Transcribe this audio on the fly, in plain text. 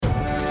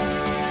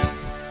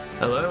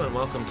Hello and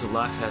welcome to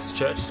Lifehouse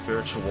Church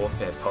Spiritual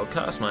Warfare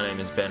Podcast. My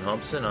name is Ben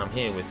Hobson. I'm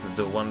here with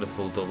the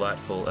wonderful,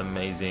 delightful,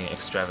 amazing,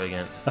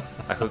 extravagant,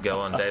 I could go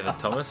on, David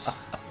Thomas.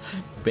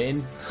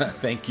 Ben,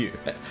 thank you.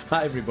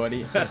 Hi,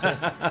 everybody.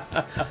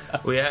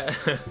 We had,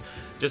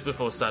 just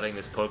before starting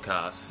this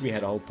podcast, We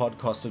had a whole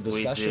podcast of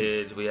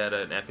discussion. we had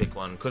an epic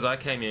one because I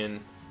came in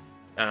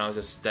and I was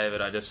just,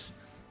 David,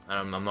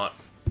 I'm not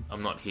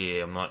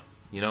here.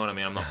 You know what I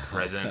mean? I'm not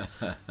present,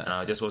 and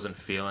I just wasn't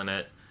feeling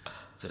it.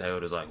 So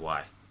David was like,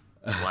 "Why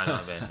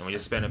not, Ben?" And we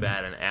just spent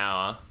about an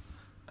hour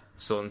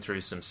sorting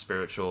through some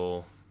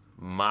spiritual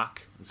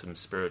muck and some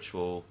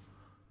spiritual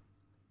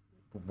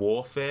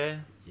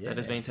warfare that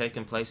has been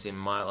taking place in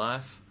my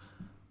life.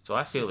 So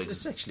I feel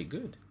it's actually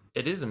good.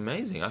 It is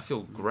amazing. I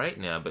feel great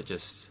now, but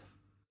just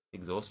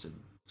exhausted.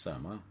 So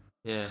am I.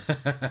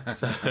 Yeah.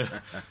 So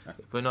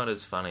we're not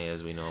as funny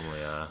as we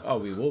normally are. Oh,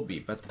 we will be.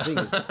 But the thing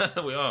is,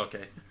 We are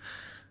okay.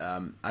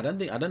 I don't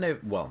know.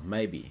 Well,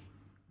 maybe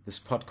this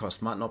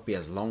podcast might not be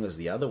as long as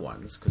the other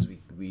ones because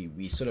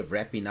we sort of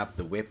wrapping up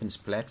the weapons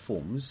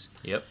platforms.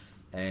 Yep.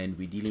 And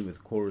we're dealing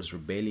with Korah's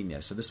rebellion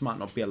here. So this might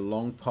not be a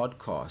long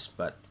podcast,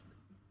 but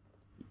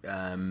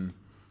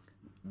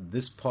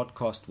this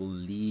podcast will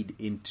lead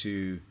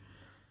into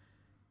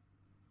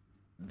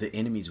the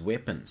enemy's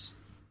weapons.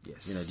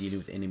 Yes. Dealing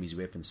with enemy's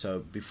weapons. So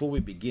before we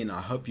begin, I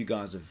hope you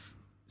guys have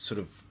sort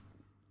of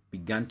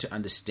begun to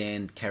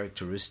understand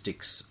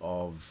characteristics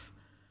of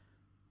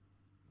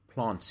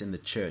plants in the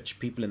church,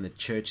 people in the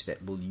church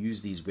that will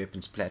use these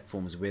weapons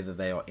platforms, whether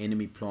they are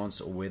enemy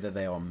plants or whether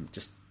they are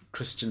just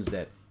Christians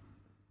that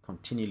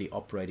continually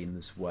operate in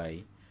this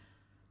way.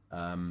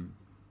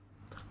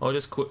 Or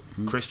just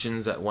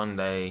Christians that one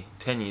day,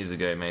 10 years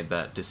ago, made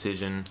that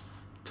decision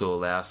to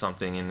allow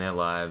something in their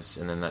lives,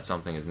 and then that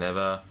something has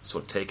never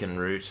sort of taken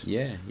root.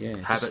 Yeah.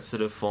 Habits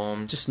that have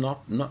formed. Just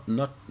not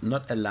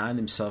allowing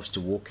themselves to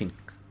walk in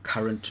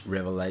current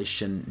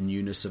revelation,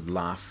 newness of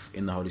life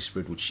in the Holy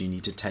Spirit, which you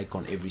need to take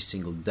on every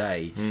single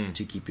day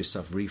to keep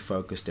yourself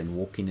refocused and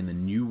walking in the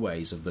new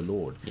ways of the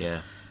Lord.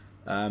 Yeah.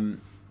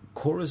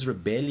 Korah's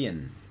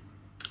rebellion,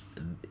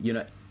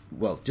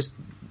 just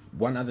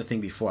one other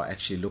thing before I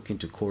actually look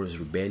into Korah's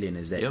rebellion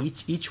is that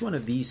each one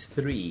of these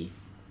three,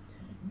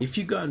 if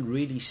you go and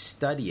really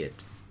study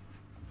it,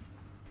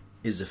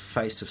 is a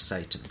face of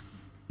Satan.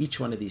 Each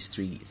one of these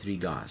three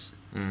guys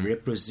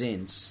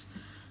represents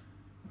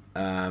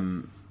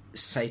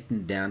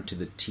Satan down to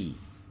the T.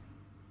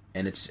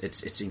 And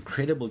it's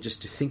incredible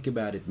just to think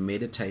about it,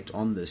 meditate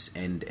on this,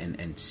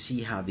 and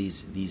see how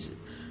these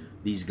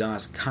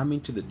guys come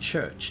into the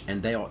church,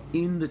 and they are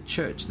in the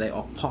church, they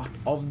are part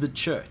of the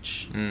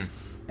church, and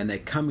they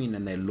come in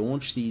and they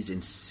launch these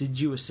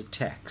insidious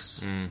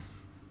attacks.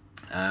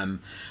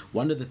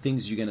 One of the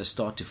things you're going to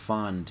start to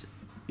find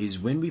is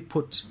when we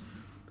put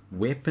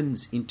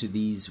weapons into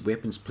these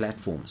weapons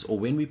platforms, or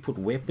when we put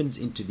weapons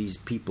into these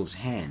people's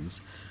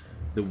hands,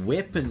 the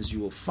weapons you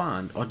will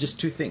find are just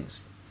two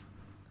things: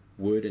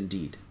 word and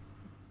deed.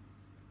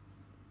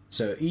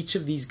 So each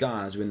of these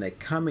guys, when they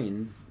come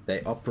in,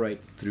 they operate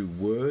through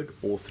word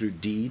or through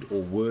deed, or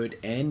word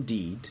and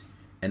deed,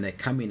 and they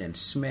come in and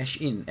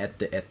smash in at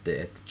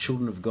the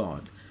children of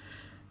God.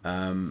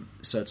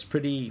 So it's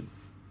pretty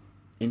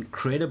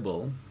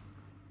incredible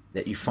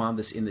that you find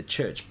this in the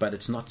church, but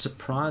it's not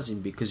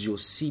surprising because you'll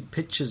see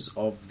pictures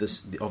of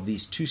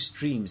these two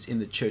streams in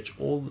the church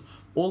all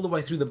the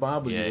way through the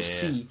Bible.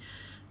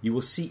 You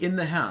will see in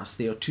the house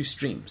there are two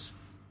streams,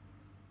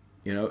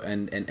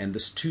 and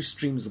this two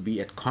streams will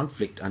be at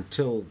conflict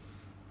until,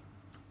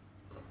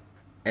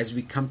 as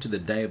we come to the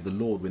day of the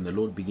Lord, when the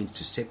Lord begins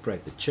to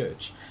separate the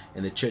church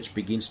and the church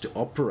begins to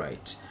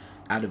operate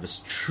out of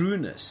its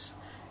trueness.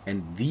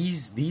 And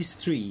these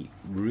three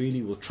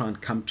really will try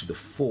and come to the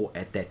fore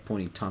at that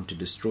point in time to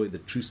destroy the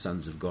true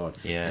sons of God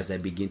as they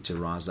begin to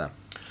rise up.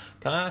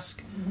 Can I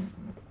ask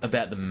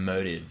about the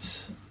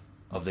motives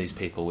of these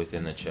people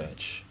within the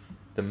church?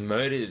 The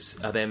motives,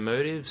 are their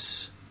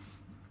motives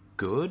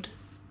good?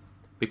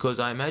 Because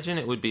I imagine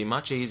it would be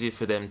much easier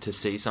for them to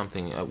see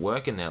something at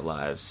work in their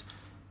lives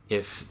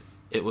if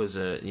it was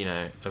a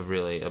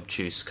really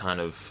obtuse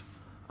kind of,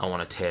 I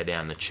want to tear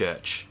down the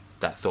church.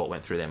 That thought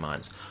went through their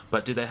minds.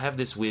 But do they have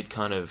this weird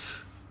kind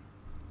of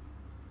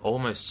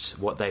almost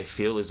what they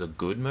feel is a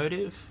good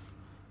motive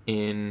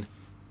in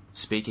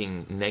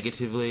speaking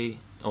negatively,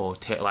 or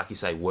like you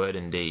say, word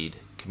and deed,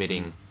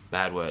 committing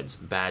bad words,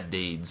 bad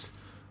deeds?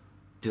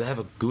 Do they have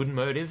a good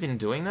motive in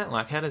doing that?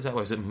 Like, how does that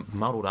work? Is it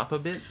muddled up a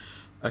bit?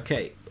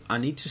 Okay, I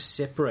need to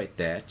separate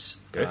that.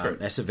 Go for it.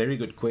 That's a very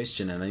good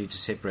question, and I need to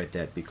separate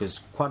that because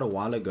quite a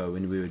while ago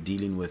when we were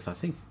dealing with, I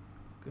think,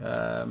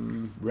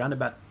 around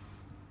about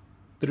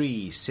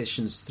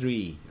sessions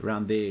 3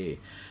 around there,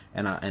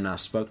 and I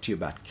spoke to you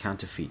about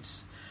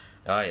counterfeits.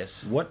 Oh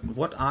yes.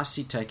 What I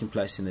see taking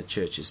place in the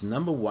church is,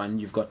 number one,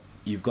 you've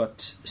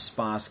got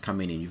spies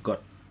coming in. You've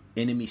got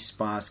enemy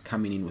spies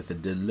coming in with a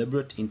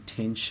deliberate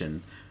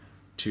intention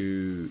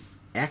to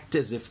act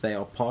as if they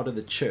are part of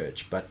the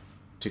church, but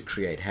to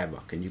create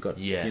havoc. And you got,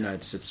 Yeah. you know,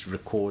 it's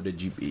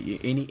recorded.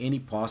 Any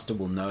pastor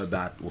will know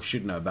about, or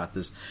should know about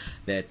this,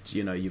 that,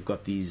 you know, you've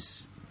got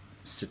these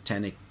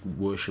satanic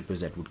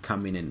worshippers that would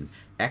come in and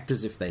act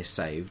as if they're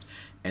saved,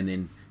 and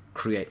then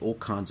create all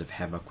kinds of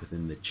havoc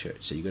within the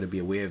church. So you've got to be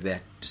aware of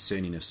that,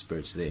 discerning of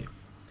spirits there.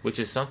 Which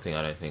is something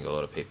I don't think a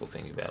lot of people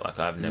think about. Like,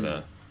 I've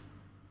never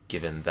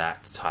given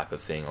that type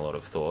of thing a lot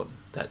of thought,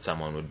 that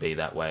someone would be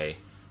that way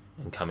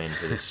and come in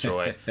to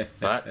destroy.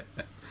 But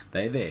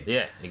they're there.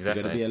 yeah, exactly. You've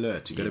got to be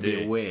alert. You've got to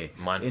be aware.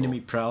 Mindful. Enemy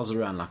prowls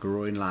around like a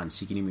roaring lion,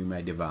 seeking him he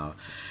may devour.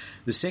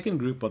 The second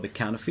group are the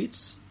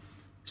counterfeits.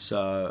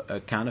 So a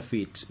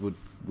counterfeit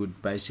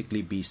would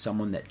basically be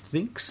someone that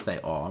thinks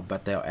they are,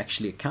 but they are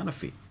actually a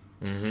counterfeit.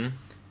 Mm-hmm.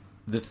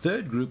 The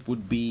third group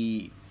would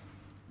be,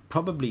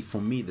 probably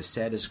for me, the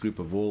saddest group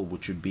of all,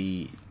 which would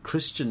be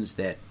Christians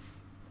that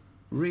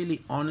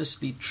really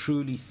honestly,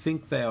 truly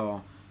think they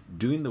are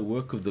doing the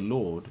work of the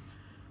Lord,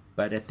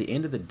 but at the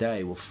end of the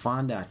day will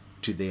find out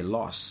to their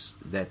loss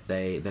that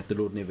the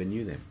Lord never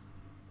knew them.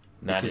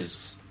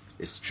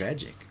 It's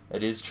tragic.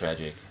 It is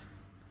tragic.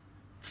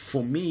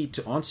 For me,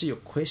 to answer your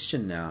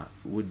question now,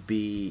 would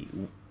be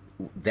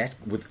that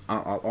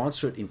I'll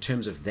answer it in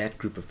terms of that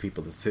group of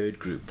people, the third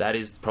group. That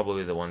is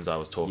probably the ones I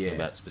was talking Yeah.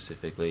 about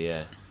specifically,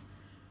 yeah.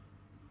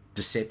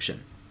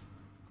 Deception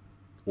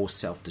or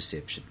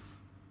self-deception.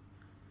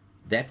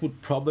 That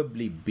would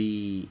probably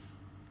be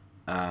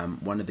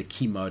one of the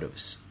key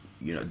motives.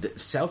 You know,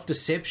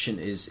 self-deception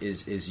is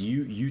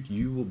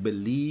you will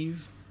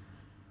believe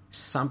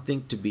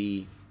something to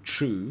be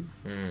true.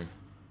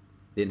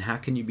 Then how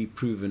can you be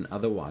proven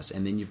otherwise?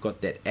 And then you've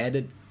got that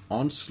added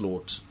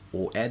onslaught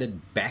or added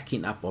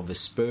backing up of a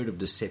spirit of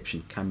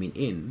deception coming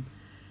in,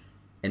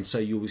 and so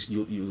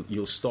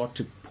you'll start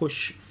to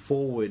push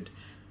forward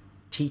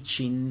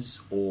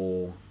teachings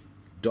or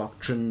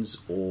doctrines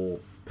or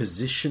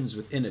positions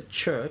within a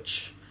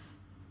church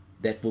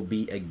that will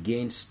be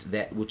against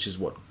that which is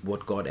what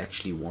God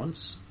actually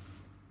wants.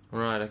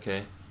 Right,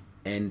 okay.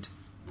 And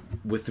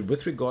with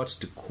regards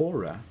to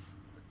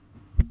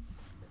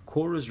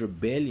Korah's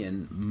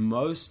rebellion,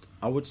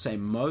 I would say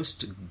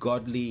most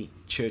godly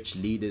church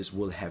leaders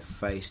will have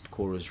faced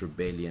Korah's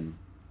rebellion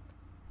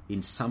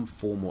in some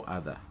form or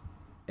other.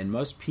 And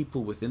most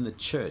people within the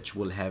church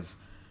will have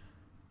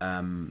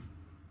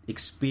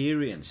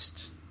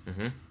experienced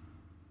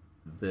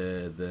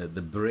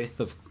the breath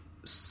of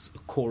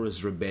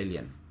Korah's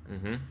rebellion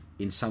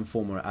in some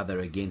form or other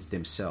against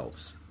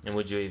themselves. And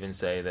would you even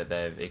say that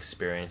they've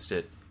experienced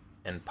it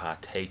and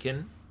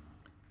partaken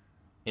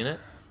in it?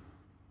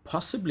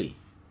 Possibly,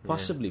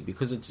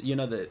 because it's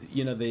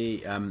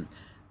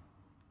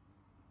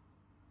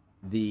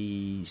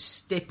the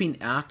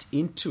stepping out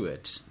into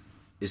it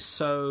is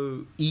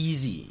so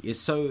easy.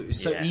 It's so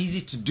easy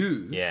to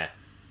do. Yeah.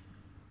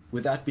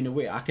 Without being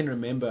aware. I can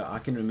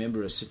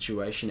remember a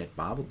situation at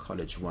Bible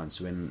college once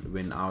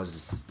when I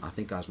was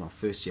my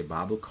first year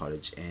Bible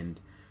college, and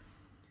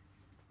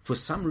for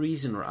some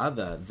reason or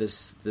other,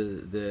 this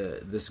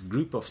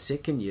group of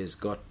second years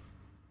got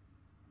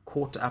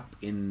caught up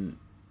in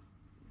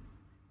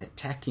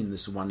attacking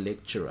this one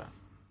lecturer,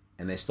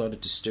 and they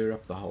started to stir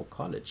up the whole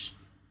college.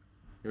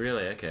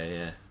 Really? Okay,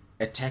 yeah.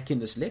 Attacking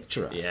this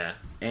lecturer. Yeah.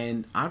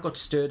 And I got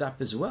stirred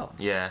up as well.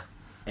 Yeah.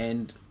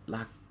 And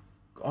like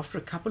after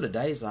a couple of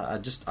days, I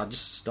just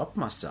stopped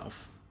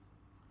myself,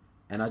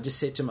 and I just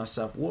said to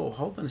myself, "Whoa,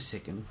 hold on a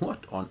second.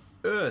 What on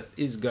earth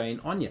is going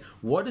on here?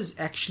 What is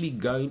actually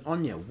going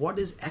on here? What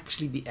is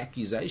actually the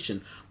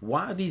accusation?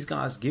 Why are these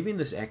guys giving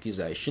this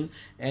accusation,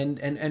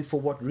 and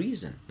for what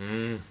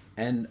reason?"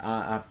 And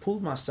I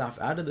pulled myself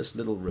out of this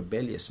little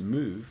rebellious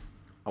move.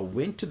 I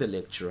went to the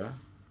lecturer,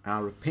 I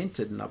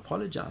repented, and I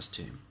apologized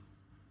to him.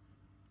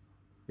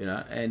 You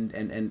know,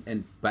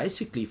 and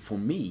basically for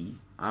me,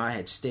 I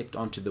had stepped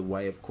onto the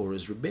way of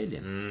Korah's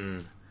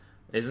rebellion.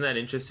 Isn't that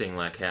interesting,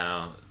 like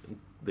how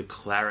the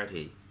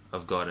clarity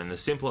of God and the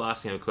simple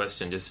asking of a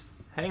question, just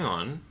hang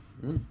on,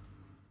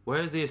 where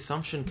is the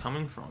assumption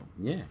coming from?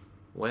 Yeah.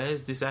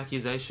 Where's this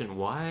accusation?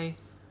 Why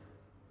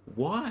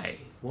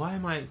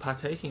am I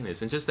partaking in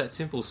this? And just that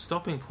simple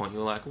stopping point,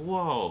 you're like,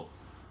 whoa.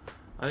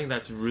 I think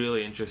that's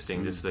really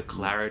interesting, just the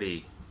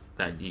clarity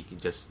that you can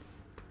just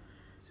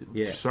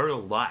throw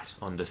light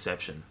on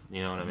deception.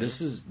 You know what I mean?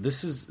 This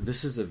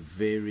is a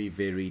very,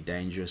 very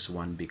dangerous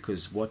one,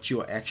 because what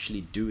you're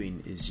actually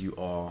doing is you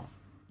are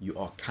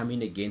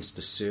coming against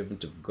a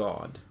servant of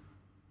God,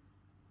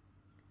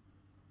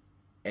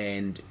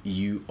 and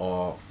you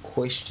are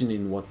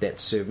questioning what that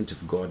servant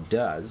of God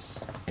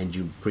does, and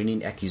you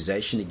bringing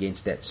accusation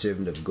against that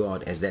servant of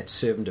God, as that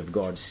servant of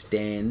God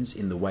stands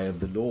in the way of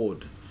the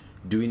Lord,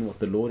 doing what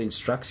the Lord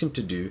instructs him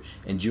to do,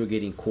 and you're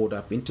getting caught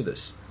up into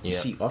this. You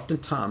see,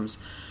 oftentimes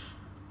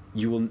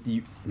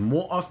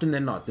more often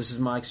than not, this is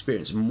my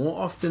experience, more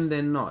often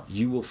than not,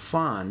 you will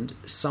find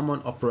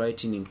someone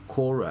operating in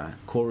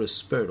Korah's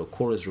spirit or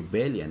Korah's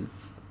rebellion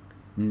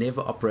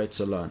never operates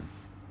alone.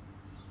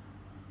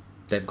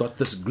 They've got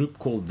this group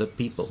called the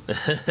people.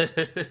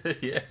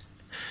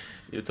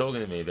 You were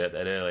talking to me about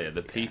that earlier.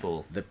 The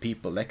people. The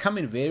people. They come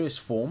in various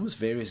forms,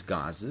 various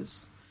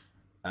guises.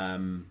 I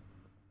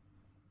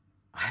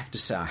have to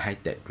say, I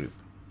hate that group.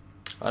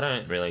 I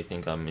don't really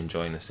think I'm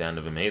enjoying the sound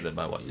of them either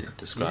by what you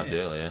described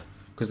earlier.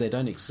 Because they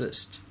don't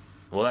exist.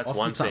 Well, that's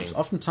one thing.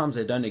 Oftentimes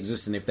they don't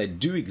exist, and if they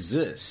do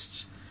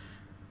exist,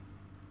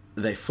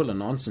 they're full of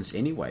nonsense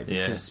anyway.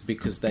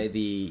 Because they're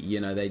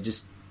they're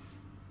just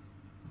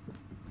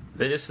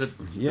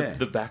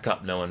the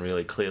backup no one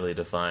really clearly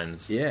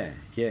defines. Yeah.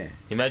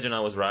 Imagine I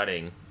was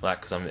writing,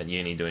 because I'm at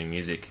uni doing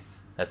music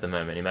at the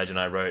moment. Imagine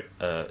I wrote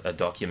a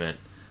document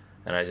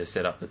and I just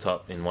set up the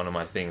top in one of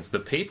my things. The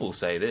people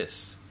say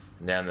this.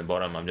 And down the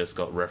bottom, I've just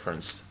got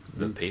referenced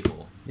the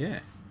people. Yeah.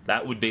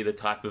 That would be the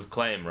type of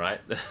claim, right?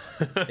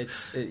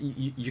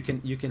 You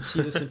can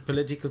see this in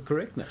political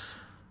correctness.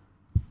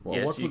 Well,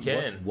 yes, you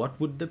can. What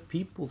would the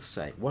people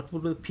say? What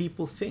would the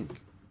people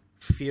think?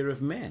 Fear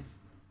of man.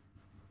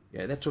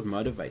 Yeah, that's what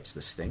motivates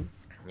this thing.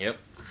 Yep.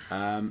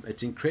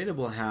 It's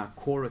incredible how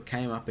Korah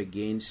came up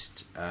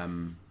against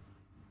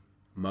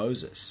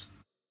Moses.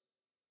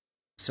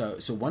 So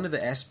one of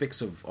the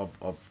aspects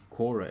of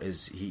Korah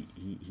is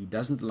he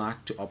doesn't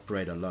like to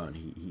operate alone.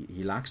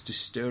 He likes to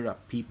stir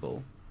up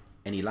people,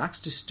 and he likes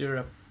to stir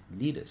up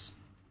leaders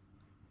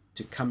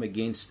to come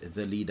against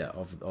the leader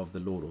of the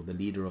Lord, or the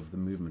leader of the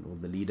movement, or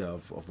the leader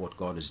of what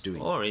God is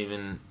doing. Or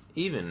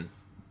even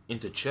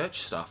into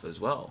church stuff as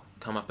well.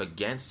 Come up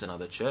against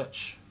another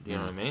church. Do you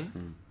know what I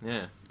mean?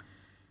 Yeah.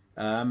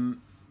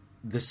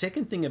 The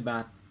second thing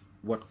about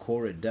what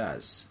Korah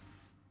does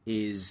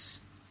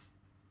is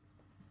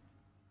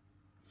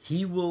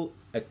he will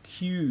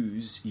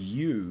accuse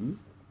you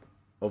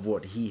of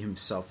what he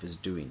himself is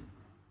doing.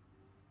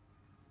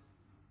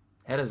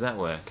 How does that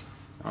work?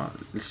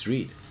 Let's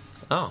read.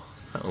 Oh,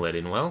 that'll let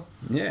in well.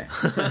 Yeah.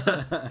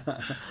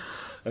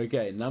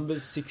 Okay,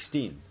 Numbers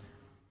 16.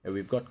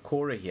 We've got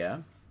Korah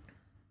here,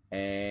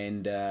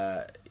 and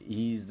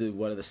he's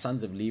one of the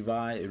sons of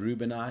Levi, a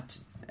Reubenite,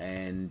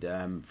 and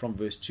from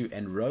verse 2,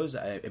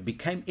 and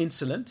became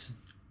insolent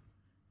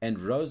and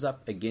rose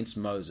up against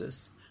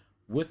Moses.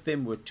 With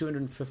them were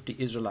 250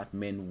 Israelite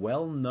men,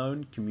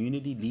 well-known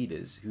community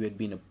leaders who had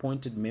been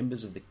appointed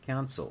members of the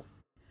council.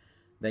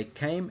 They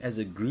came as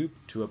a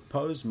group to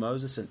oppose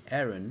Moses and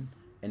Aaron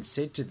and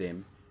said to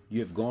them,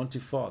 "You have gone too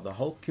far. The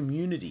whole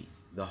community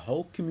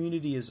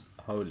is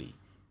holy,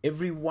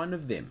 every one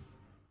of them,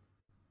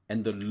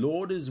 and the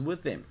Lord is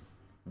with them.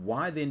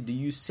 Why then do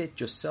you set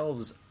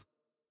yourselves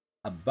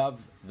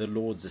above the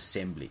Lord's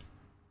assembly?"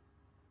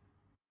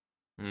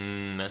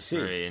 That's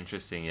very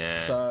interesting,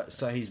 yeah.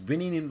 So he's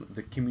bringing in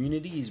the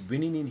community, he's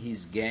bringing in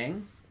his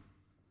gang,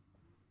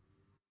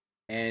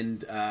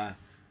 and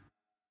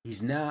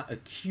he's now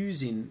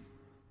accusing.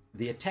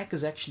 The attack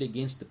is actually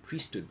against the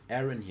priesthood,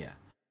 Aaron here,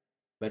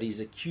 but he's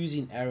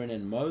accusing Aaron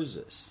and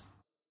Moses,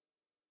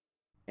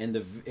 and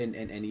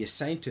he's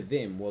saying to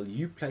them, "Well,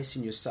 you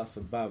placing yourself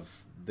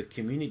above the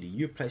community,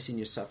 you're placing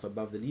yourself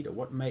above the leader.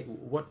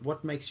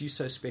 What makes you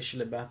so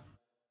special above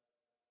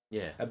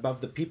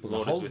the people?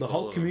 The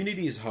whole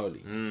community is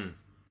holy."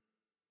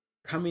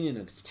 Coming in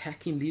and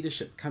attacking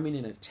leadership, coming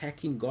in and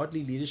attacking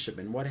godly leadership,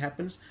 and what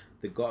happens?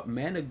 The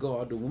man of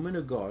God, the woman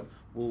of God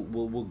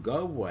will go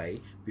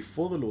away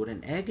before the Lord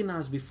and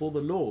agonize before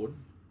the Lord.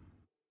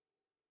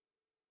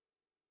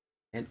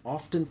 And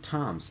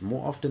oftentimes,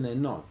 more often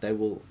than not, they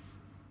will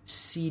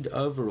cede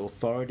over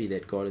authority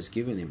that God has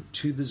given them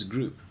to this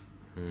group.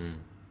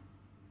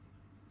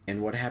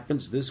 And what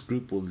happens? This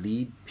group will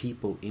lead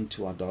people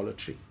into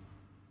idolatry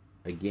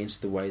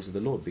against the ways of the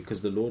Lord,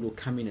 because the Lord will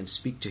come in and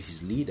speak to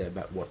his leader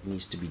about what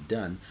needs to be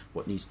done,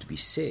 what needs to be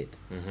said.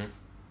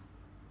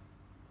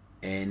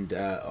 And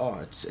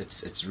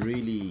it's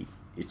really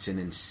an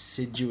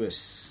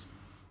insidious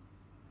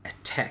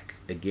attack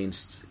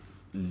against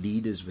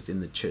leaders within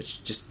the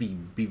church. Just be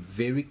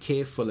very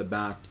careful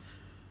about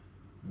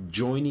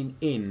joining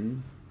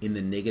in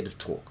the negative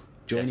talk,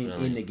 joining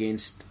in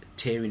against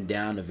tearing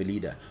down of a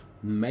leader.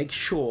 Make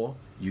sure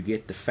you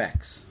get the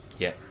facts.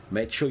 Yeah.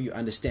 Make sure you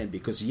understand,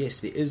 because yes,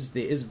 there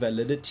is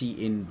validity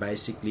in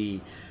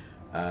basically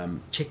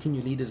checking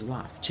your leader's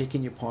life,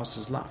 checking your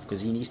pastor's life,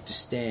 because he needs to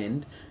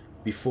stand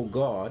before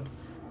God,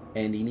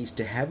 and he needs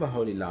to have a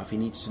holy life. He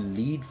needs to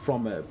lead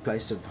from a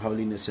place of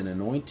holiness and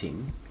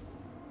anointing.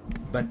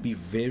 But be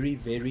very,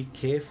 very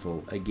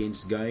careful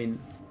against going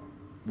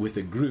with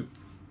a group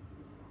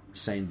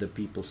saying the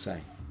people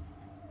say.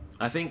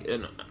 I think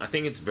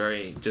it's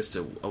very just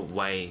a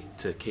way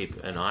to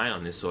keep an eye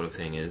on this sort of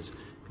thing is,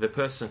 if a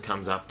person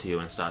comes up to you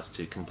and starts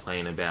to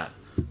complain about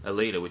a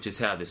leader, which is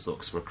how this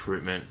looks,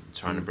 recruitment,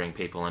 trying to bring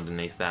people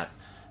underneath that,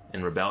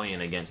 and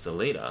rebellion against the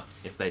leader,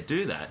 if they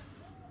do that,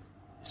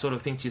 you sort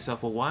of think to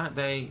yourself, well, why aren't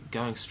they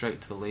going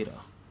straight to the leader?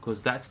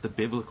 Because that's the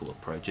biblical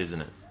approach,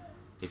 isn't it?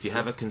 If you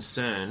have a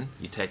concern,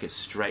 you take it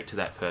straight to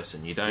that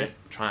person. You don't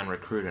try and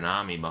recruit an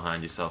army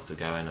behind yourself to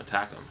go and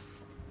attack them.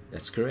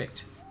 That's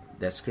correct.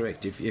 If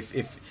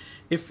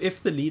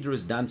the leader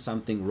has done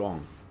something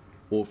wrong,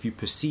 or if you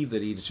perceive the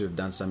leader to have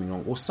done something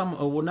wrong,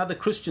 or another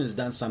Christian has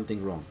done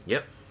something wrong,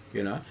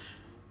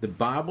 The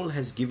Bible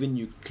has given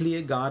you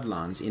clear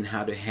guidelines in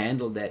how to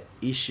handle that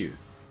issue.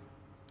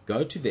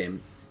 Go to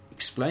them,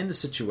 explain the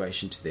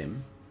situation to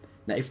them.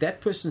 Now, if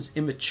that person's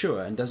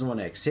immature and doesn't want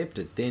to accept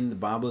it, then the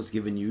Bible has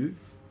given you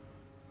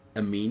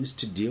a means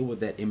to deal with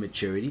that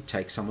immaturity.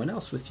 Take someone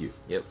else with you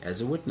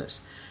as a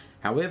witness.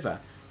 However,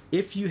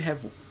 if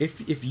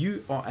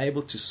you are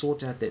able to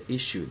sort out that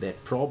issue,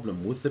 that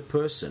problem with the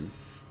person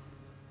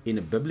in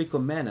a biblical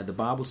manner, the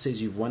Bible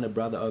says you've won a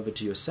brother over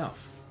to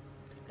yourself.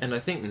 And I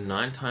think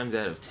 9 times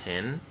out of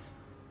 10,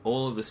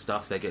 all of the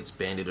stuff that gets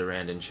bandied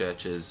around in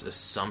churches,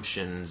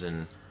 assumptions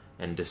and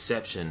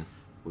deception,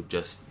 would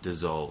just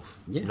dissolve.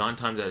 9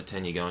 times out of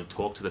 10, you go and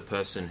talk to the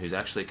person who's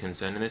actually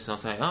concerned in this, and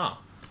they'll say, I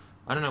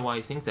don't know why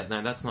you think that.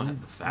 No, that's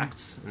not the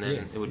facts. And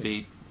then it would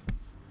be...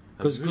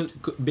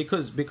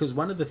 Because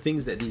one of the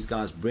things that these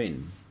guys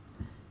bring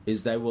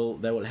is they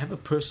will have a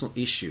personal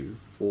issue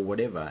or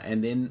whatever,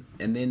 and then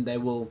they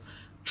will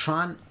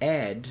try and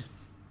add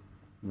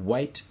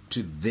weight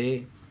to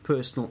their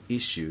personal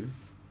issue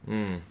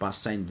by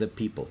saying the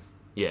people.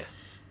 Yeah.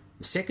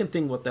 The second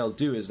thing, what they'll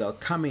do is they'll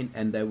come in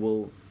and they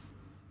will,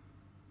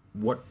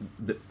 more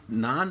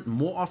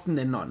often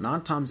than not,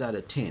 9 times out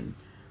of 10,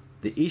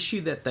 the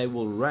issue that they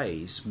will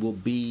raise will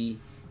be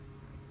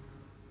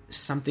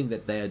something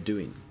that they are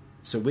doing.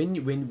 So when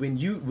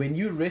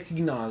you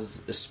recognize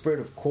the spirit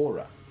of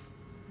Korah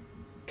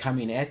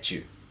coming at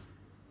you,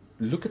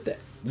 look at that.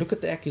 Look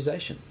at the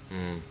accusation.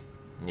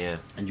 Yeah.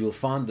 And you'll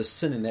find the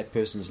sin in that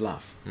person's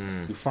life.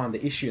 You'll find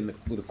the issue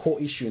the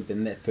core issue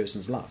in that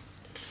person's life.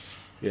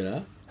 You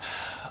know?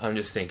 I'm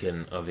just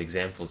thinking of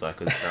examples I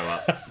could throw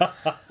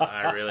up.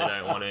 I really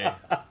don't want to,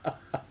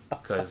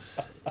 because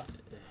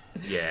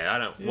I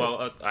don't.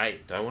 Well, I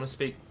don't want to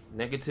speak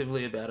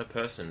negatively about a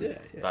person.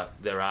 But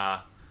there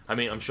are. I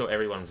mean, I'm sure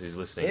everyone who's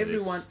listening.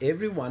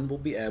 Everyone will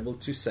be able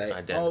to say,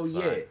 "Oh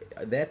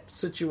that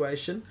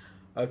situation.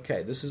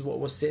 Okay, this is what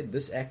was said.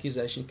 This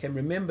accusation came.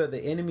 Remember, the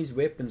enemy's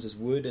weapons is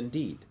word and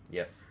deed.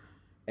 Yep.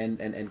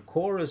 And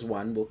Korah's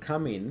one will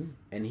come in,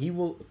 and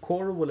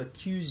Korah will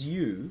accuse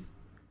you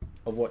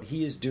of what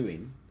he is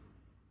doing,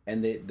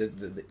 and they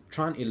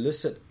try and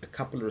elicit a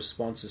couple of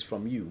responses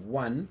from you.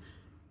 One,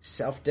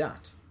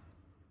 self-doubt.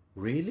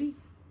 Really?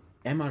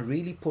 Am I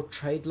really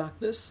portrayed like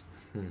this?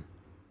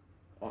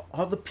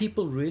 Are the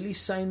people really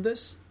saying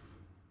this?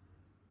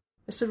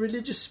 It's a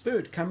religious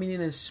spirit coming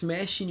in and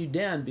smashing you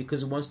down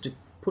because it wants to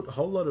put a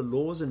whole lot of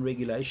laws and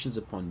regulations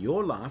upon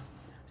your life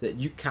so that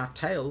you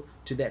curtail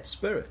to that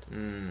spirit.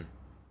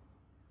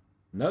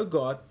 Know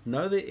God,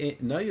 know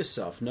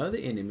yourself, know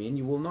the enemy, and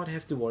you will not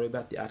have to worry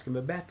about the outcome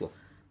of battle.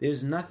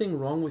 There's nothing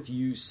wrong with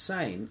you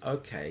saying,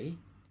 okay,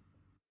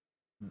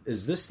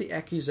 is this the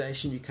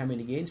accusation you're coming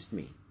against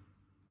me?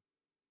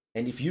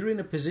 And if you're in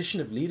a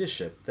position of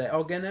leadership, they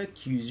are going to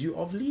accuse you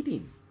of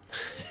leading.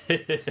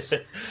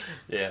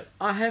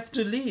 I have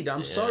to lead.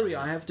 I'm sorry,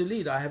 I have to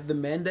lead. I have the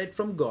mandate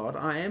from God.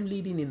 I am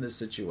leading in this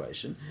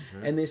situation.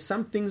 And there's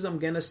some things I'm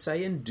going to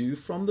say and do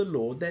from the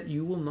Lord that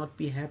you will not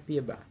be happy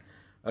about.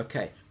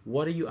 Okay,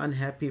 what are you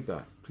unhappy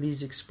about?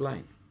 Please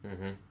explain.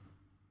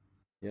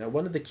 You know,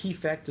 one of the key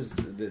factors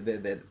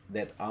that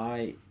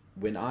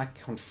when I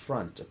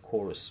confront a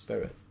Korah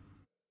spirit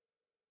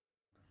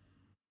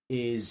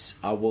is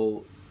I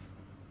will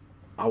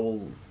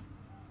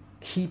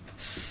keep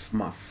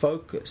my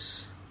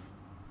focus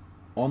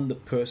on the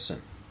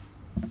person,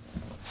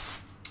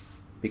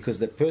 because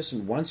the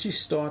person, once you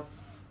start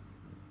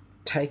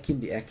taking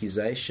the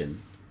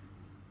accusation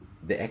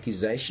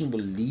will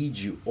lead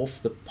you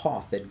off the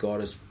path that God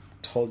has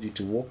told you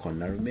to walk on.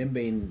 Now remember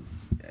in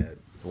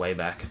way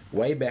back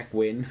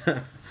when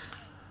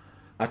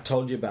I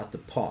told you about the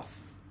path.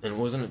 And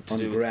wasn't it to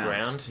do with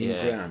ground? In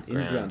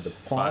ground. The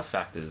path, 5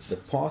 factors. The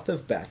path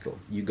of battle.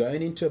 You're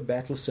going into a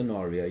battle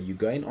scenario. You're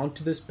going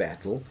onto this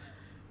battle.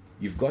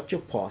 You've got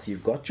your path.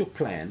 You've got your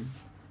plan.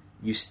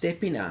 You're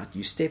stepping out.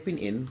 You're stepping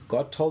in.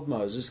 God told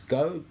Moses,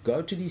 go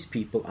to these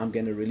people. I'm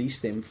going to release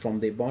them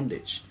from their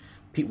bondage.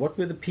 What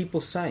were the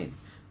people saying?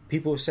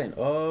 People were saying,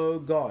 oh,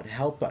 God,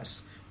 help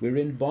us. We're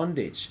in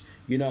bondage.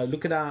 You know,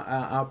 look at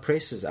our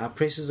oppressors. Our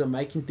oppressors are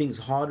making things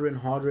harder and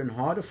harder and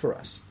harder for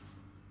us.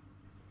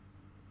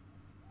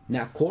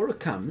 Now Korah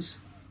comes,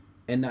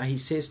 and now he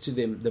says to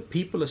them, the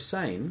people are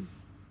saying,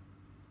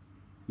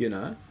 you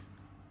know,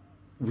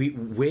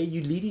 where are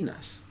you leading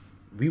us?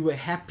 We were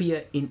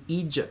happier in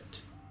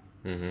Egypt.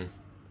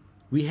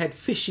 We had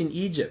fish in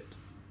Egypt.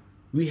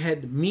 We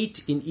had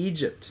meat in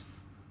Egypt.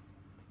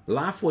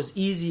 Life was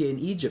easier in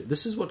Egypt.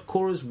 This is what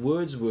Korah's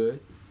words were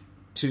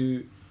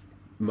to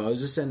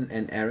Moses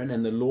and Aaron,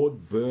 and the Lord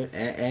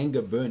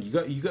anger burned.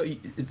 You got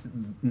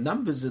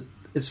Numbers.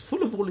 It's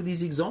full of all of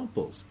these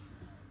examples.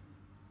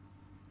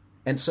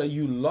 And so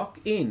you lock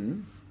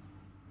in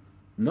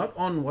not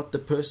on what the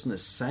person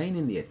is saying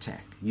in the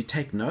attack. You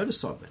take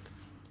notice of it,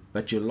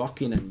 but you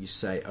lock in and you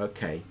say,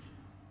 okay,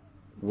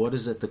 what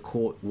is at the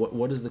core?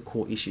 What is the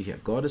core issue here?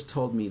 God has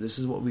told me this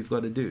is what we've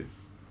got to do.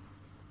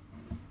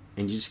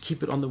 And you just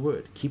keep it on the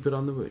word. Keep it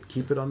on the word.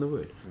 Keep it on the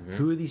word.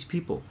 Who are these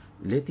people?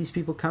 Let these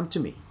people come to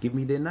me. Give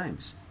me their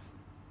names.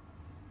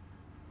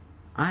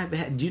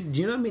 Do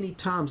you know many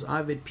times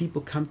I've had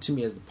people come to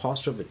me as the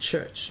pastor of a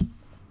church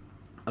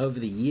over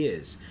the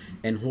years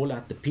and haul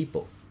out the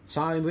people.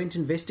 So I went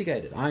and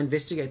investigated. I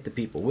investigate the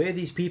people. Where are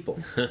these people?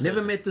 They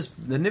never met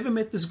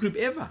this group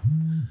ever.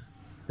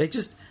 They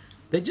just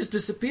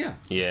disappear.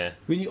 Yeah.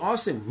 When you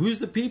ask them, who's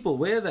the people?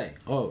 Where are they?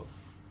 Oh,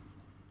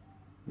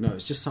 no,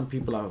 it's just some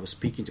people I was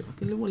speaking to.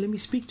 Okay, well, let me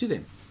speak to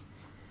them.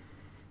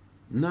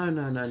 No,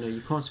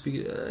 you can't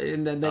speak.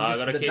 And then I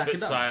got to keep it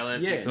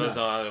silent because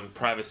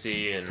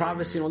privacy and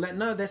all that.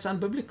 No, that's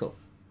unbiblical.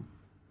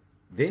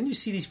 Then you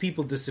see these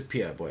people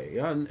disappear, boy.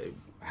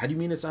 How do you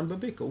mean it's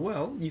unbiblical?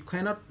 Well, you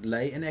cannot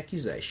lay an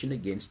accusation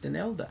against an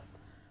elder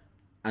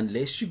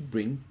unless you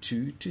bring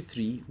 2 to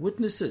 3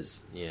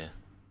 witnesses. Yeah.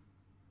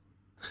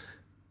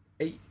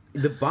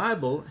 The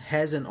Bible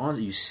has an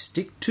answer. You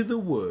stick to the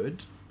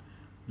word.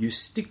 You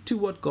stick to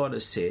what God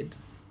has said.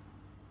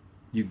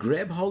 You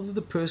grab hold of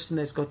the person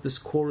that's got this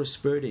Korah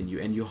spirit in you,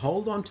 and you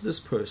hold on to this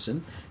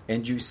person,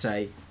 and you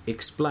say,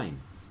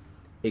 explain.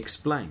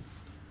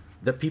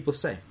 The people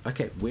say,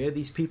 okay, where are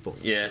these people?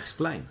 Yeah.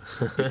 Explain.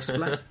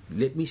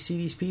 Let me see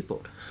these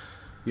people.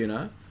 You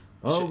know?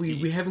 Oh,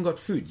 we haven't got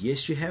food.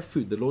 Yes, you have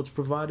food. The Lord's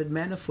provided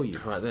manna for you.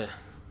 Right there.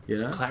 You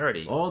know?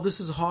 Clarity. Oh, this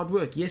is hard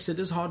work. Yes, it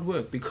is hard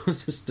work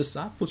because it's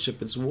discipleship.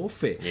 It's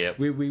warfare. Yep.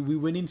 We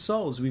winning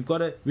souls. We've got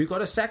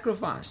to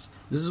sacrifice.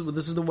 This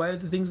is the way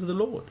of the things of the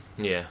Lord.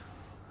 Yeah.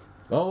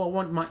 Oh, I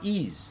want my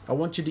ease. I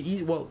want you to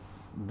ease. Well,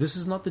 this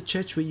is not the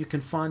church where you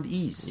can find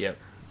ease. Yep.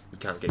 You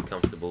can't get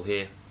comfortable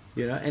here.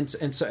 You know, and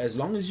so as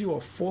long as you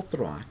are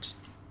forthright,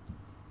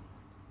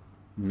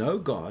 know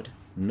God,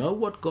 know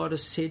what God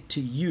has said to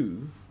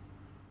you,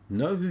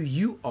 know who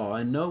you are,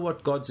 and know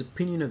what God's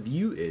opinion of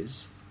you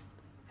is,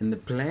 and the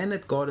plan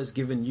that God has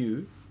given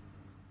you,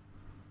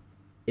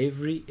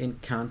 every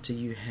encounter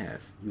you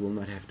have, you will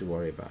not have to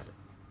worry about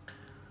it.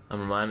 I'm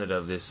reminded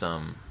of this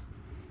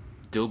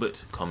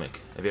Dilbert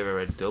comic. Have you ever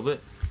read Dilbert?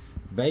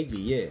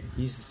 Vaguely, yeah.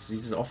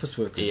 He's an office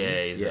worker.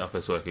 Yeah, he's an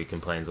office worker who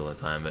complains all the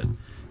time, but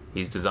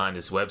he's designed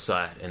this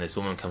website, and this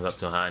woman comes up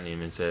to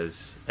him and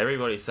says,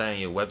 everybody's saying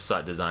your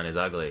website design is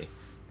ugly.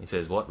 He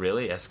says, what,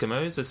 really?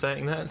 Eskimos are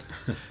saying that?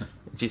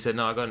 She said,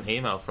 no, I got an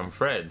email from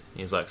Fred.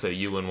 He's like, so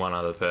you and one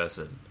other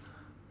person.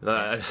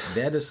 That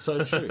is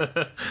so true.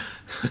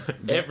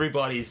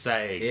 Everybody's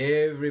saying.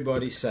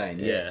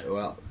 Yeah.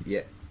 Well,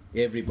 yeah.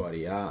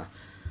 Everybody.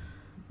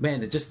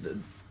 Man, it just...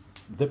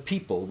 The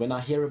people, when I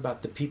hear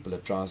about the people,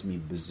 it drives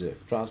me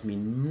berserk. Drives me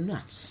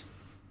nuts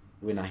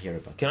when I hear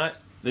about them.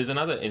 There's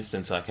another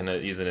instance I can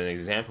use as an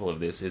example of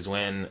this, is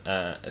when,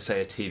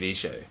 say, a TV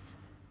show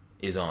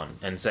is on,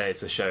 and say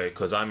it's a show,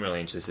 because I'm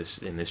really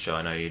interested in this show,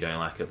 I know you don't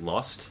like it,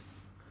 Lost.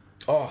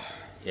 Oh,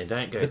 yeah,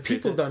 don't go. The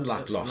people don't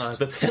like Lost.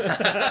 No,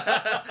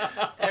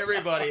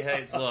 everybody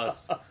hates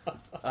Lost.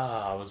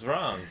 I was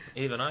wrong.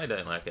 Even I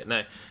don't like it.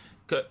 No,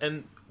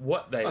 and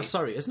what they... Oh,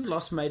 sorry, isn't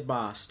Lost made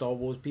by Star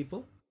Wars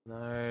people?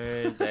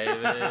 No,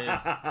 David.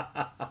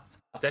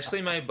 It's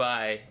actually made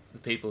by the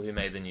people who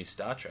made the new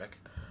Star Trek.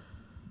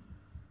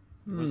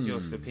 What's your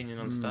opinion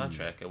on Star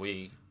Trek?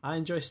 I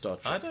enjoy Star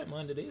Trek. I don't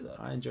mind it either.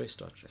 I enjoy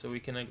Star Trek. So we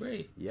can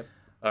agree. Yep.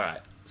 All right.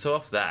 So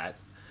off that,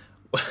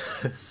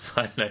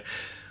 side note,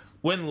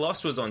 when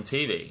Lost was on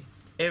TV,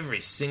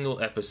 every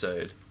single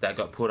episode that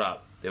got put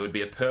up, there would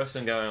be a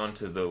person going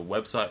onto the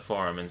website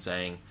forum and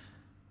saying,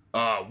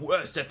 "Oh,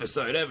 worst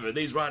episode ever.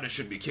 These writers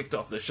should be kicked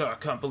off the show. I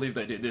can't believe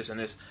they did this and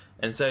this."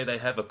 And so they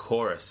have a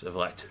chorus of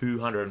like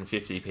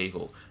 250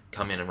 people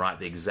come in and write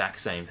the exact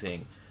same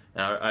thing.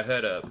 And I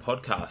heard a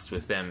podcast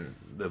with them,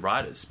 the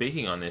writers,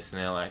 speaking on this, and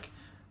they're like,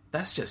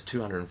 that's just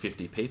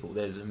 250 people.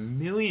 There's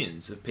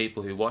millions of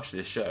people who watch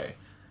this show.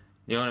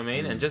 You know what I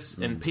mean?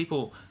 And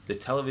people, the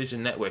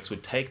television networks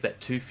would take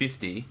that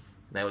 250 and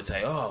they would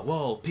say, oh,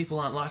 well, people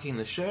aren't liking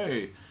the show.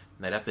 And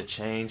they'd have to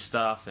change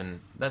stuff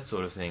and that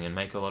sort of thing and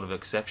make a lot of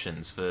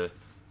exceptions for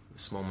the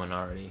small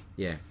minority.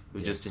 Yeah.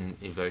 We're just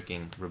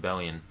evoking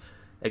rebellion.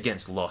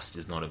 Against Lost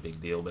is not a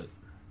big deal, but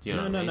do you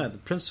know what I mean? No. The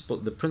principle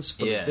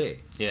is there.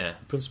 Yeah.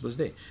 The principle is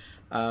there.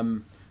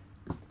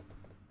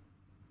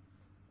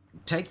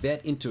 Take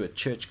that into a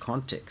church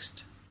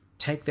context.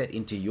 Take that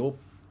into your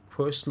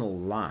personal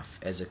life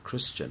as a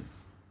Christian.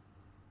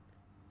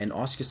 And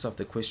ask yourself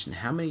the question,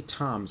 how many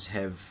times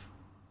have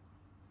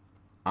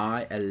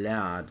I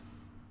allowed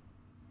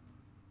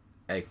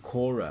a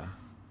Korah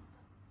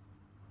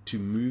to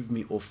move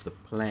me off the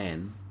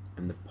plan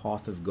and the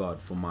path of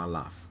God for my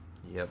life?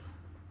 Yep.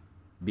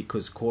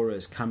 Because Korah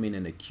has come in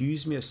and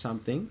accused me of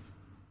something,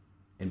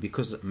 and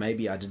because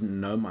maybe I didn't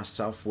know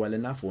myself well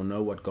enough or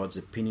know what God's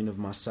opinion of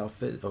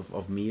myself is,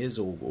 of me is,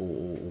 or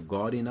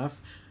God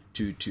enough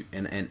to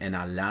and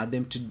I allowed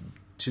them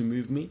to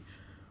move me,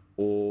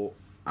 or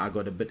I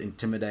got a bit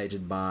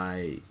intimidated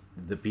by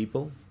the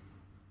people.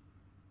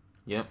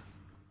 Yep.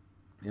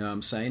 You know what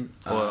I'm saying?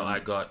 Or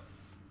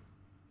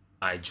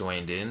I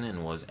joined in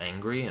and was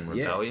angry and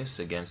rebellious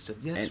against it.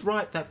 Yeah, that's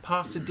right, that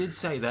pastor did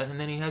say that,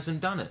 and then he hasn't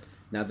done it.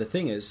 Now, the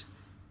thing is,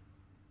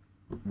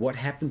 what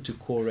happened to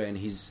Korah and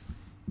his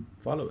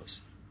followers?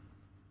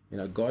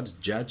 God's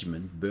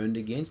judgment burned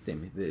against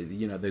them.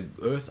 The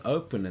earth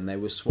opened and they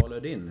were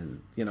swallowed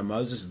in. And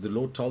the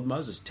Lord told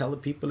Moses, tell the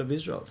people of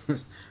Israel,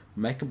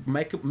 make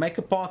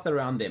a path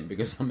around them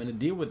because I'm going to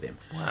deal with them.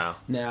 Wow.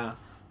 Now,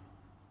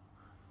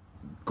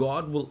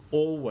 God will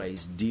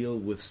always deal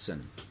with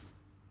sin.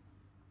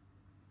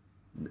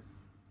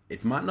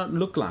 It might not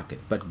look like it,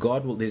 but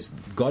God will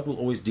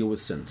always deal with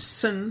sin.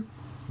 Something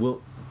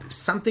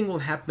will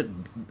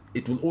happen.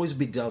 It will always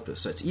be dealt with.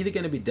 So it's either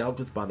going to be dealt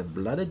with by the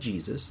blood of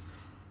Jesus,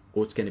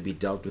 or it's going to be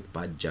dealt with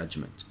by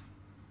judgment.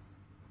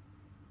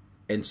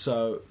 And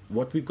so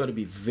what we've got to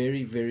be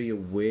very, very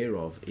aware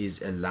of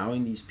is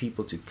allowing these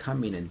people to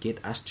come in and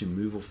get us to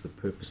move off the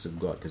purpose of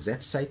God, because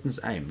that's Satan's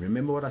aim.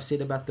 Remember what I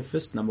said about the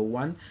fist? Number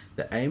one,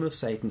 the aim of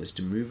Satan is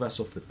to move us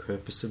off the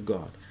purpose of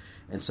God.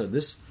 And so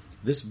this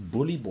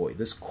bully boy,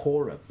 this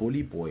Korah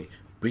bully boy,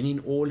 bringing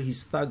all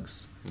his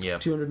thugs,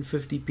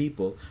 250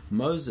 people.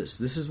 Moses,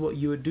 this is what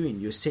you are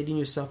doing. You're setting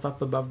yourself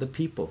up above the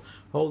people.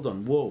 Hold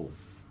on, whoa.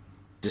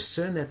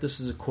 Discern that this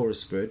is a Korah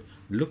spirit.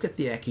 Look at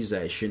the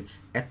accusation.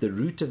 At the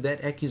root of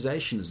that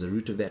accusation is the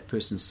root of that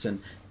person's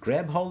sin.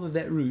 Grab hold of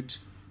that root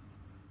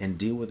and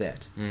deal with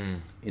that.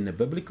 In a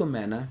biblical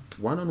manner,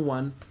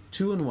 1-on-1,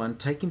 2-on-1,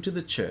 take him to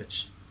the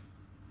church.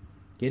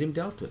 Get him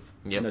dealt with.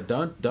 Yep.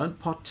 Don't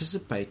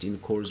participate in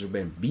Korah's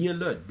rebellion. Be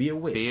alert. Be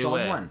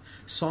aware.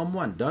 Psalm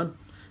 1. Don't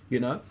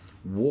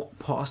walk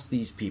past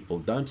these people.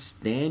 Don't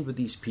stand with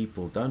these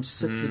people. Don't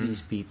sit with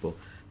these people.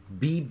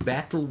 Be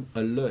battle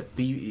alert.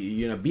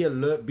 Be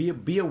alert.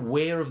 Be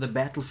aware of the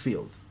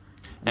battlefield.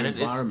 And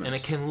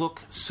it can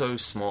look so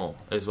small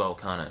as well,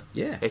 can't it?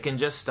 Yeah. It can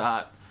just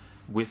start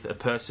with a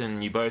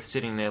person, you both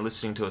sitting there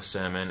listening to a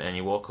sermon, and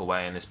you walk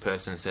away and this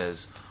person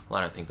says, well,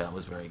 I don't think that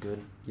was very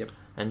good. Yep.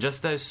 And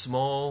just those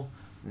small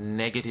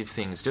negative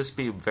things, just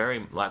be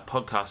very, like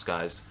podcast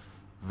guys,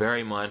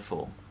 very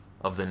mindful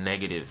of the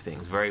negative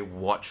things, very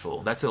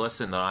watchful. That's a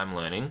lesson that I'm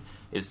learning,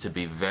 is to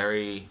be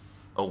very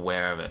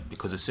aware of it,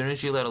 because as soon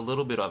as you let a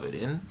little bit of it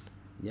in,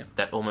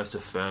 that almost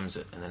affirms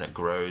it, and then it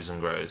grows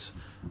and grows.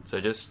 So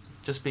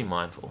just be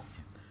mindful.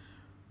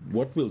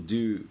 What we'll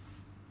do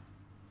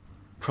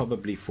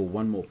probably for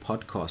one more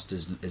podcast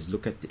is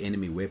look at the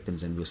enemy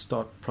weapons, and we'll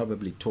start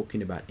probably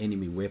talking about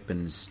enemy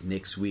weapons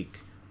next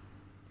week.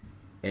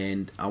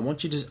 And I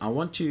want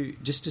you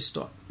just to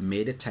start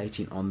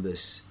meditating on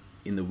this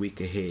in the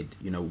week ahead.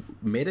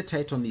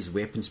 Meditate on these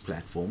weapons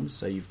platforms.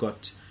 So you've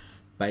got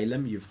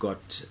Balaam, you've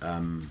got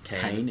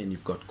Cain, and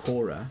you've got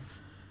Korah.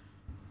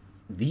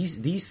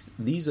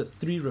 These are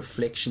three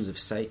reflections of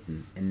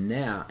Satan. And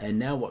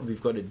now what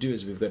we've got to do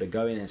is we've got to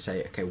go in and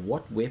say, okay,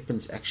 what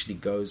weapons actually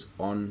goes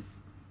on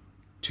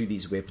to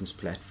these weapons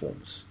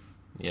platforms?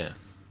 Yeah.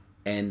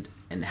 And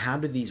how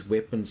do these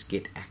weapons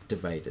get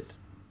activated?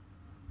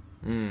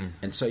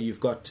 And so you've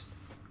got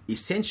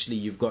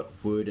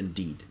word and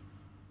deed,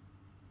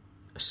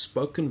 a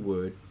spoken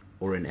word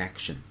or an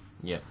action.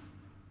 Yeah.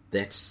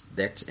 That's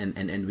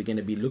and we're going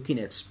to be looking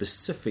at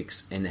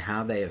specifics and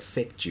how they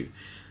affect you.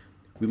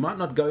 We might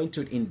not go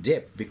into it in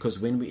depth because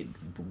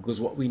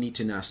what we need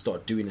to now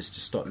start doing is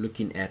to start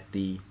looking at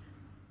the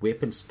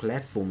weapons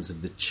platforms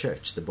of the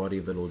church, the body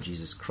of the Lord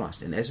Jesus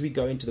Christ. And as we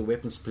go into the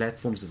weapons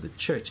platforms of the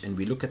church and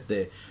we look at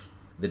the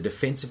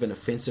defensive and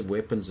offensive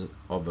weapons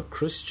of a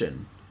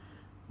Christian,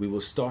 we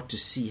will start to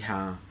see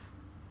how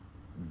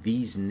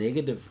these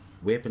negative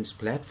weapons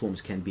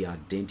platforms can be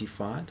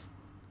identified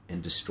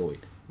and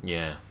destroyed.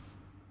 Yeah.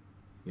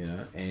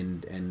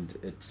 And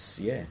it's,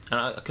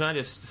 Can I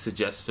just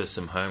suggest for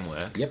some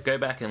homework? Yep. Go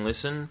back and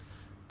listen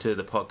to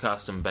the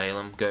podcast on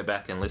Balaam. Go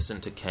back and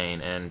listen to Cain,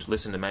 and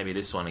listen to maybe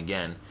this one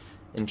again,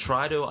 and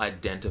try to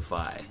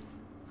identify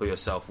for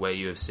yourself where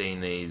you have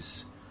seen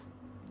these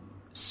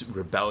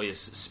rebellious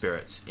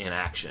spirits in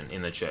action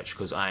in the church.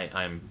 Because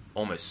I'm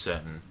almost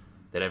certain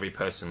that every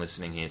person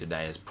listening here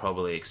today has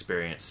probably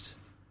experienced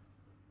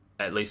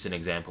at least an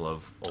example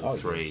of all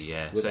three. Yes.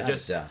 Yeah.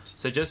 Without doubt.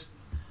 So just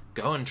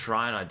go and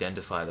try and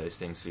identify those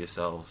things for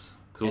yourselves.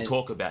 We'll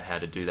talk about how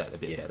to do that a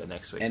bit better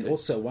next week. And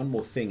also one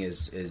more thing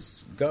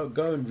is go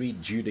and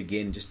read Jude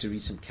again, just to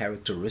read some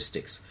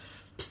characteristics.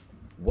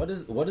 What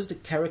is the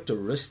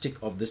characteristic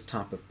of this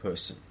type of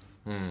person?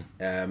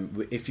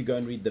 If you go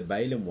and read the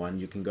Balaam one,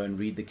 you can go and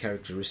read the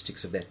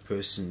characteristics of that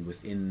person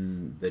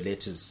within the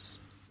letters,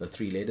 the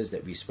 3 letters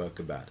that we spoke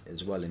about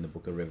as well in the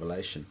book of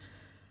Revelation.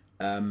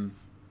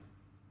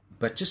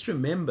 But just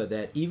remember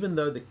that even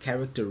though the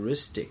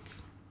characteristic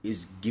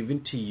is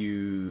given to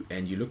you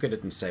and you look at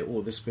it and say,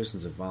 oh, this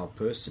person's a vile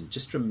person,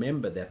 just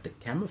remember that the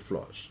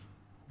camouflage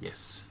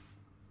is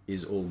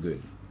all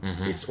good.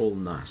 It's all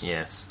nice.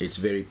 Yes. It's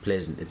very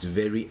pleasant. It's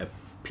very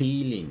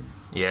appealing.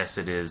 Yes,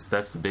 it is.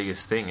 That's the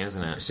biggest thing,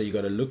 isn't it? So you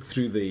got to look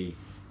through the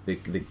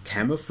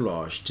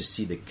camouflage to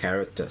see the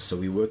character. So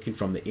we're working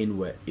from the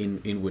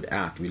inward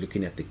out. We're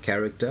looking at the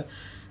character,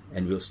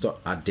 and we'll start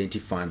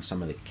identifying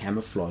some of the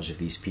camouflage of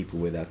these people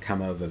where they'll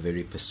come over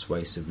very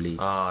persuasively.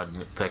 Oh,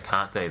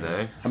 can't they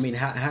though? I mean,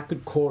 how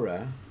could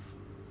Korah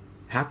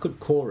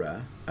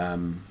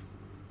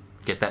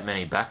get that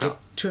many backup?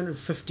 Get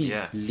 250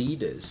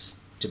 leaders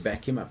to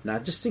back him up. Now,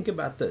 just think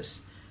about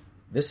this.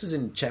 This is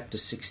in chapter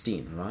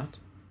 16, right?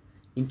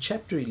 In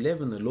chapter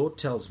 11, the Lord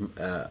tells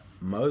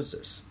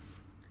Moses,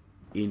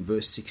 in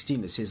verse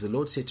 16, it says, the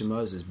Lord said to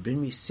Moses,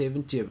 bring me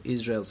 70 of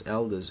Israel's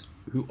elders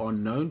who are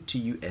known to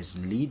you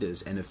as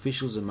leaders and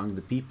officials among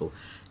the people.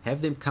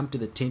 Have them come to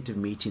the tent of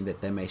meeting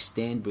that they may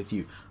stand with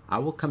you. I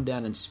will come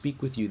down and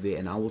speak with you there,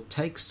 and I will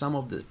take some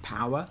of the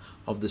power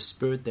of the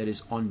Spirit that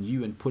is on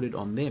you and put it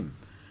on them.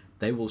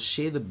 They will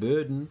share the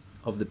burden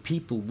of the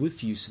people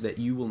with you so that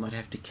you will not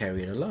have to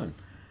carry it alone.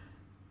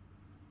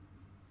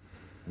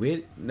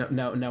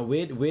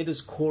 Where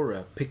does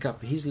Korah pick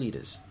up his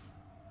leaders?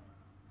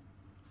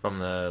 From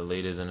the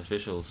leaders and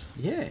officials.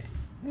 Yeah.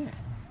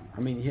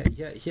 I mean,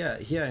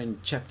 here in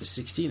chapter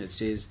 16 it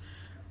says,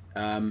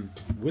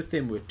 with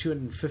them were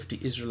 250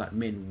 Israelite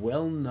men,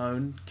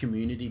 well-known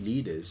community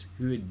leaders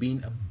who had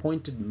been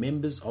appointed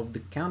members of the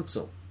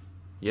council.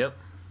 Yep.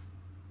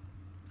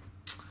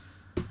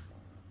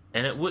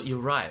 And you're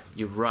right.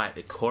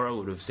 Korah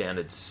would have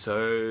sounded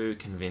so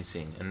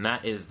convincing, and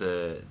that is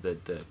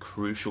the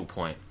crucial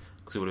point,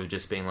 because it would have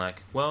just been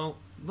like, well,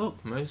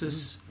 look,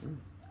 Moses.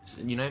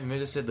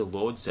 Moses said the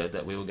Lord said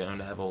that we were going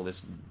to have all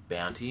this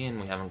bounty, and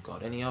we haven't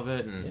got any of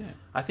it. And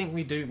I think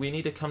we do. We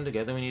need to come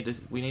together. We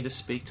need to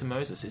speak to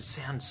Moses. It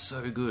sounds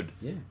so good.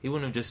 Yeah. He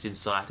wouldn't have just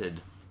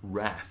incited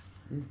wrath.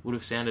 It would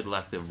have sounded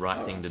like the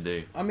right thing to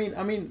do. I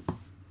mean,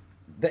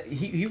 that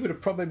he would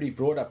have probably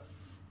brought up.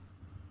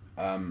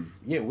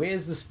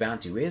 Where's this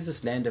bounty? Where's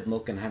this land of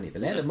milk and honey? The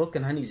land of milk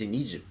and honey is in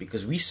Egypt,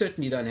 because we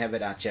certainly don't have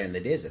it out here in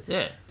the desert.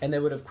 Yeah. And they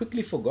would have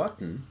quickly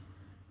forgotten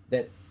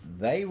that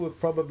they were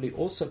probably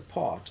also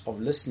part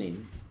of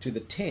listening to the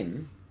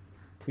 10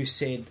 who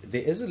said,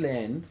 there is a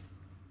land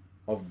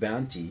of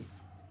bounty,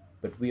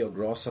 but we are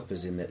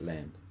grasshoppers in that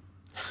land.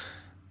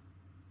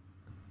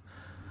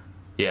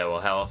 Yeah, well,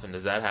 how often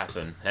does that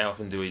happen? How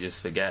often do we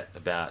just forget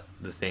about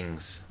the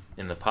things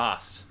in the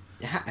past?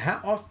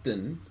 How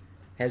often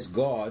has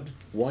God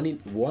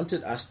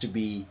wanted us to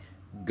be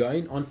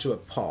going onto a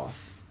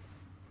path,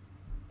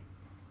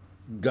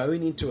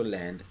 going into a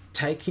land,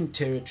 taking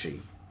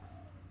territory,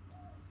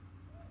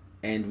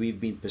 and we've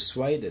been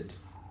persuaded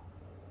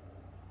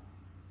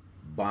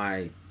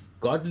by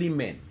godly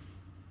men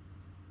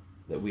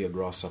that we are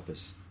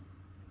grasshoppers?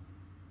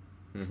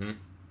 Mm-hmm.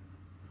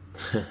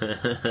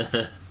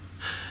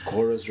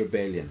 Korah's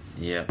rebellion.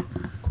 Yeah.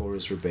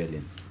 Korah's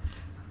rebellion.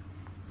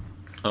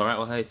 All right,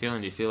 well, how are you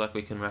feeling? Do you feel like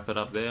we can wrap it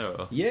up there?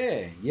 Or?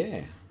 Yeah.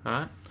 All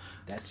right.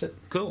 That's it.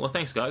 Cool. Well,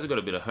 thanks, guys. We've got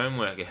a bit of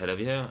homework ahead of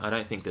you. I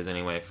don't think there's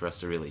any way for us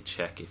to really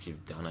check if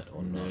you've done it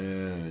or not.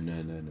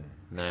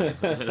 No.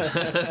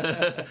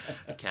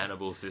 A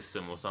cannibal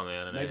system or something.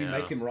 I don't know. Maybe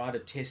make him write a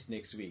test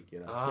next week.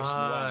 Question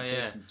 1,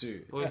 question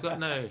 2. Well, we've got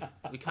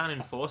we can't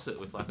enforce it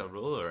with like a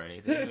rule or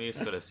anything. We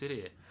just got to sit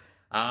here.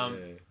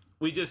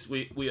 We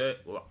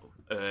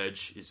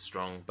urge is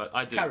strong, but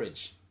I do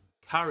courage.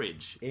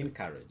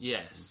 Encourage.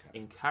 Yes,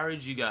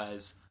 encourage you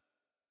guys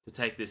to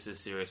take this as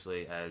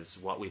seriously as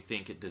what we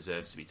think it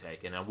deserves to be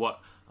taken, and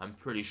what I'm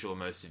pretty sure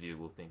most of you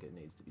will think it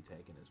needs to be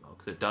taken as well,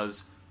 because it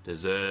does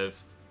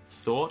deserve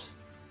thought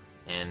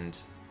and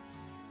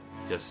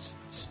just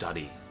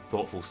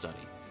thoughtful study.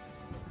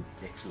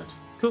 Excellent.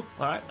 Cool.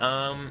 All right.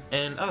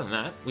 And other than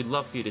that, we'd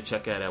love for you to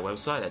check out our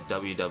website at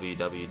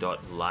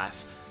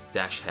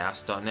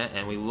www.life-house.net,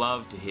 and we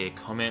love to hear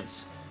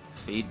comments,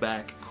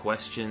 feedback,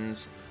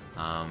 questions,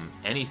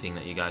 anything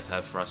that you guys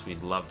have for us.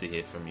 We'd love to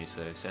hear from you,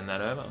 so send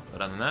that over.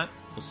 But other than that,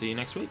 we'll see you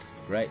next week.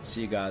 Great.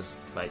 See you guys.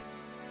 Bye.